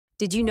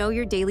Did you know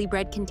your daily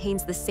bread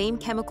contains the same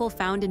chemical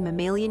found in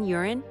mammalian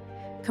urine?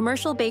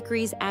 Commercial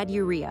bakeries add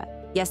urea,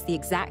 yes, the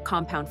exact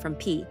compound from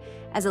pea,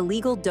 as a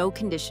legal dough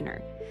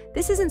conditioner.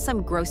 This isn't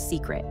some gross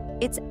secret.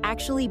 It's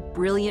actually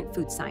brilliant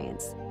food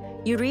science.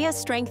 Urea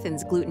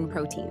strengthens gluten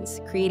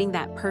proteins, creating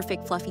that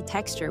perfect fluffy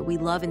texture we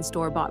love in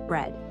store-bought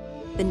bread.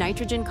 The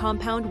nitrogen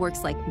compound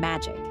works like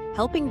magic,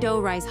 helping dough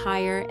rise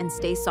higher and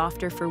stay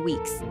softer for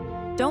weeks.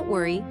 Don't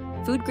worry,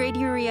 food-grade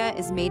urea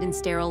is made in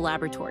sterile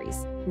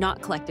laboratories,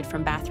 not collected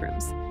from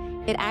bathrooms.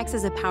 It acts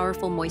as a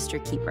powerful moisture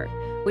keeper,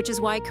 which is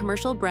why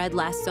commercial bread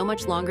lasts so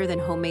much longer than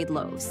homemade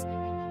loaves.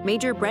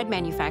 Major bread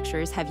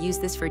manufacturers have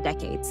used this for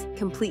decades,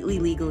 completely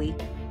legally.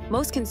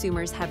 Most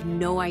consumers have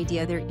no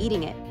idea they're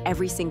eating it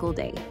every single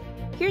day.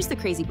 Here's the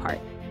crazy part.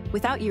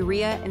 Without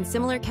urea and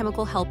similar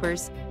chemical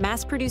helpers,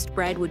 mass-produced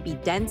bread would be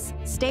dense,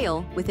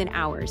 stale within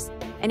hours,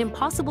 and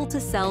impossible to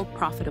sell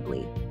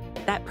profitably.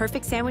 That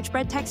perfect sandwich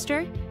bread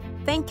texture?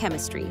 Thank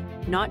chemistry,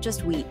 not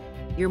just wheat.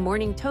 Your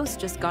morning toast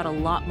just got a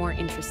lot more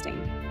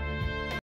interesting.